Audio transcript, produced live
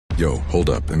Yo, hold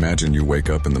up. Imagine you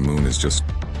wake up and the moon is just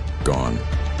gone.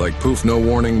 Like poof, no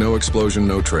warning, no explosion,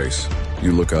 no trace.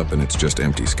 You look up and it's just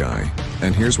empty sky.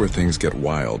 And here's where things get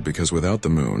wild, because without the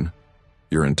moon,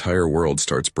 your entire world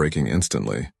starts breaking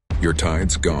instantly. Your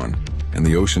tide's gone, and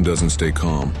the ocean doesn't stay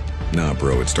calm. Nah,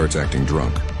 bro, it starts acting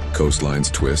drunk.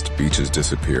 Coastlines twist, beaches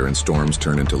disappear, and storms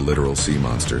turn into literal sea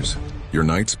monsters. Your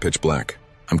night's pitch black.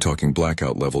 I'm talking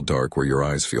blackout level dark where your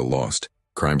eyes feel lost.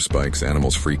 Crime spikes,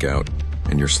 animals freak out,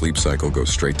 and your sleep cycle goes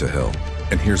straight to hell.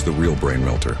 And here's the real brain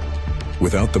melter.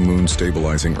 Without the moon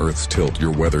stabilizing Earth's tilt,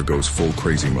 your weather goes full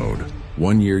crazy mode.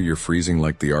 One year you're freezing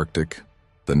like the Arctic,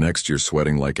 the next you're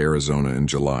sweating like Arizona in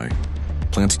July.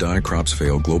 Plants die, crops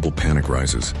fail, global panic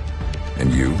rises.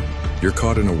 And you're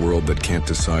caught in a world that can't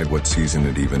decide what season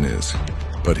it even is.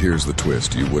 But here's the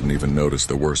twist, you wouldn't even notice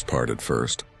the worst part at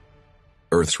first.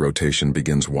 Earth's rotation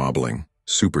begins wobbling,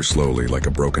 super slowly like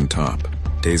a broken top.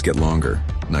 Days get longer,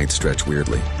 nights stretch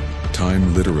weirdly.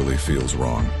 Time literally feels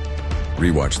wrong.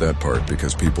 Rewatch that part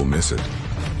because people miss it.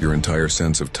 Your entire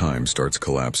sense of time starts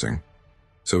collapsing.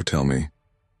 So tell me,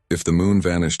 if the moon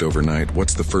vanished overnight,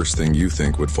 what's the first thing you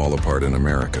think would fall apart in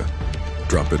America?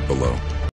 Drop it below.